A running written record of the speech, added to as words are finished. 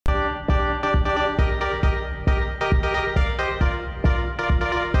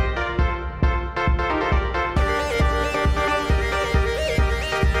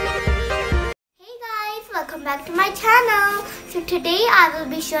Today I will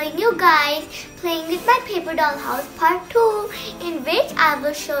be showing you guys playing with my paper doll house part 2, in which I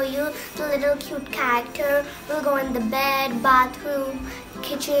will show you the little cute character will go in the bed, bathroom,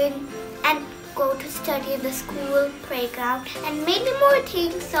 kitchen and go to study in the school, playground and maybe more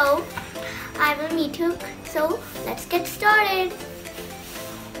things. So I will meet you. So let's get started.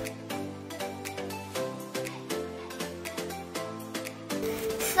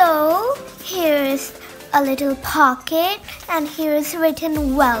 So here is a little pocket and here is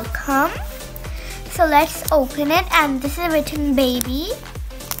written welcome. So let's open it, and this is written baby.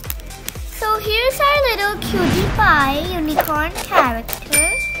 So here's our little cutie pie unicorn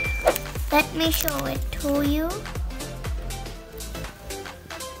character. Let me show it to you.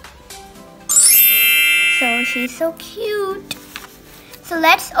 So she's so cute. So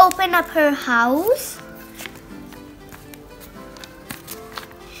let's open up her house.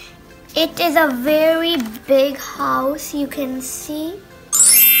 It is a very big house, you can see.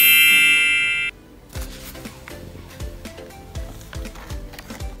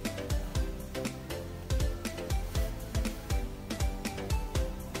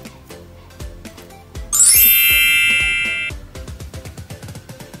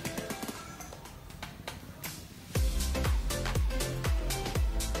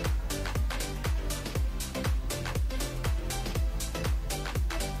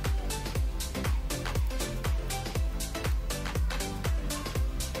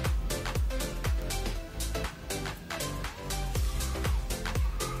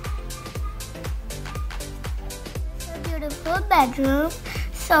 Beautiful bedroom.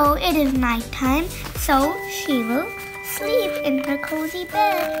 So it is night time, so she will sleep in her cozy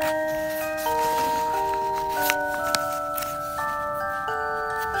bed.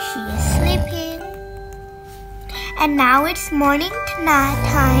 She is sleeping, and now it's morning to night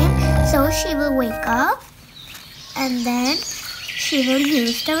time, so she will wake up and then she will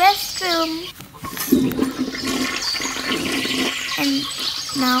use the restroom. And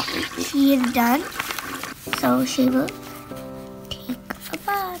now she is done, so she will take a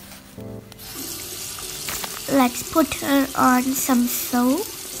bath. Let's put her on some soap.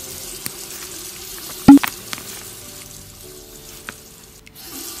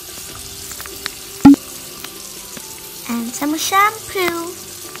 And some shampoo.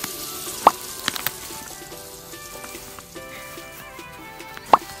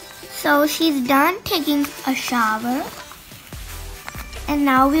 So she's done taking a shower. And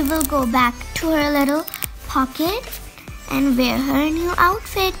now we will go back to her little pocket and wear her new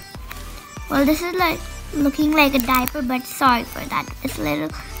outfit. Well, this is like looking like a diaper, but sorry for that. It's a little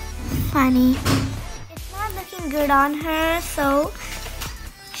funny. It's not looking good on her, so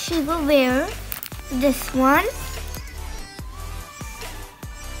she will wear this one.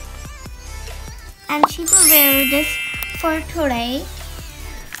 And she will wear this for today.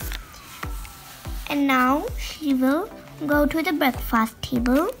 And now she will go to the breakfast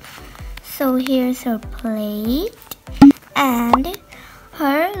table. So here's her plate and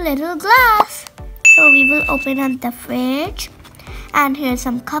her little glass. So we will open up the fridge, and here's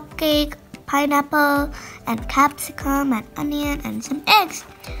some cupcake, pineapple and capsicum and onion and some eggs.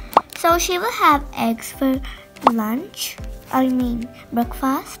 So she will have eggs for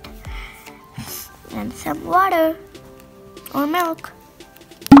breakfast, and some water or milk.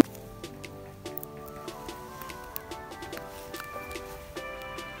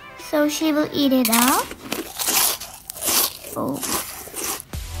 So she will eat it up. Oh,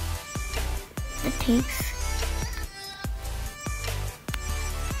 the takes.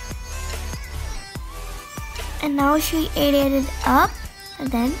 And now she ate it up,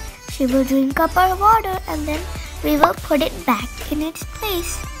 and then she will drink up our water, and then we will put it back in its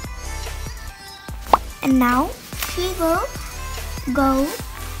place. And now she will go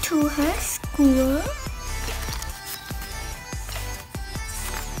to her school.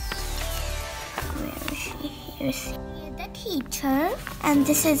 Here's the teacher, and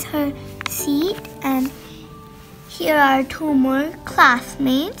this is her seat, and here are two more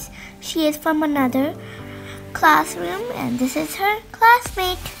classmates. She is from another classroom, and this is her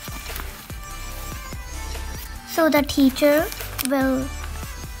classmate. So the teacher will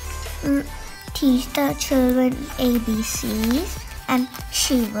teach the children ABCs, and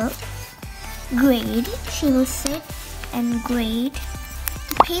she will grade. She will sit and grade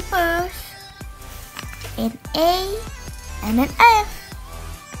the papers. An A and an F.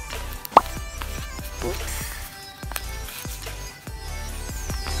 Oops.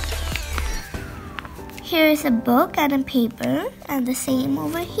 Here is a book and a paper, and the same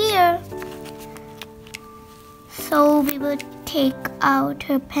over here. So we will take out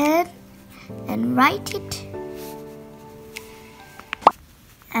her pen and write it.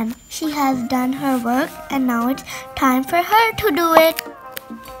 And she has done her work, and now it's time for her to do it.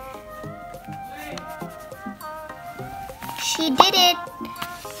 She did it.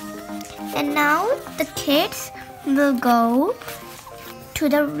 And now the kids will go to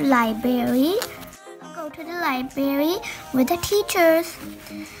the library. Go to the library with the teachers.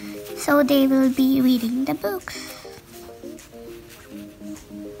 So they will be reading the books.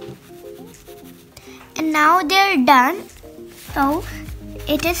 And now they're done. So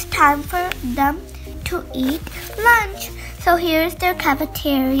it is time for them to eat lunch. So here's their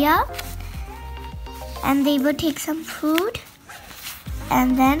cafeteria. And they will take some food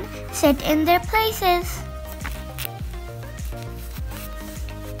and then sit in their places.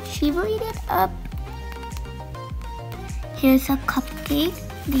 She will eat it up. Here's a cupcake.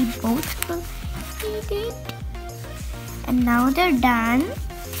 They both will eat it. And now they're done.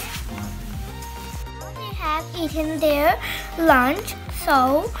 They have eaten their lunch.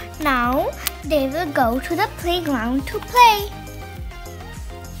 So now they will go to the playground to play.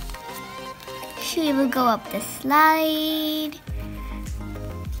 She will go up the slide.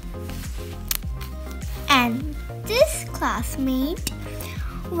 And this classmate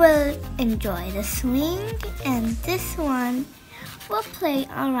will enjoy the swing, and this one will play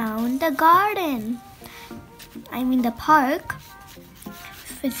around the garden. I mean the park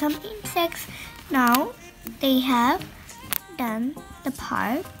with some insects. Now they have done the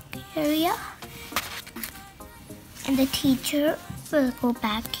park area, and the teacher will go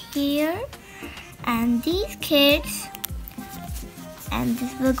back here, and these kids, and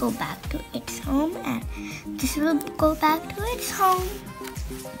this will go back to its home, and this will go back to its home.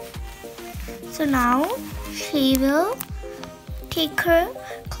 So now she will take her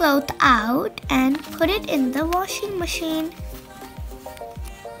clothes out and put it in the washing machine.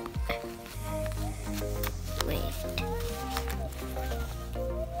 Wait.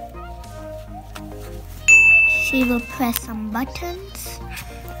 She will press some buttons,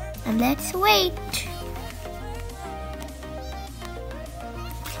 and let's wait.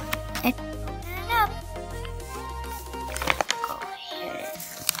 Let's open it up. Go here.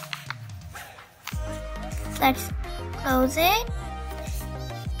 Let's close it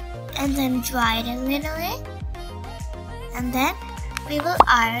and then dry it a little bit, and then we will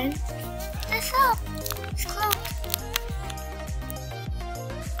iron this up. It's closed.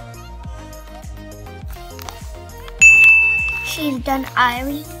 She's done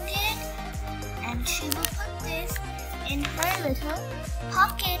ironing it, and she will put this in her little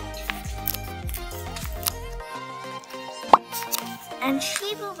pocket. And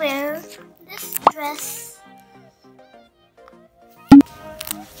she will wear this dress.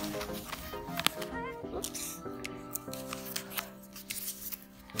 Oops.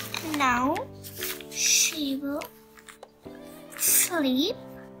 And now she will sleep.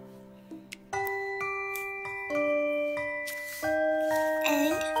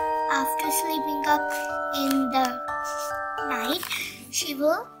 And after sleeping up in the night, she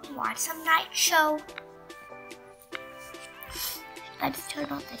will watch some night show. Let's turn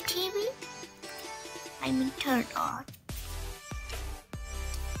on the TV. Turn on.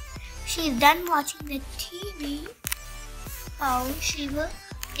 She's done watching the TV. So she will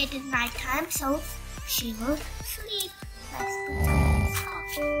get it nighttime, so she will sleep. Let's put some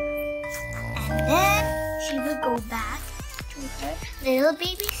off. And then she will go back to her little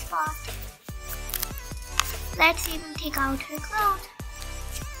baby spot. Let's even take out her clothes.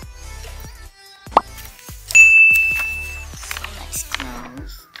 So let's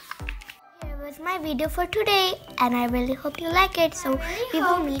close. Here was my video for today, and I really hope you like it. So we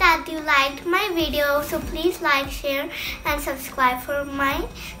will meet that you liked my video. So please like, share, and subscribe for my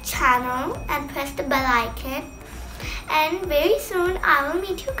channel, and press the bell icon. And very soon I will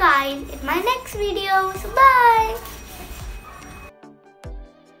meet you guys in my next video. So bye.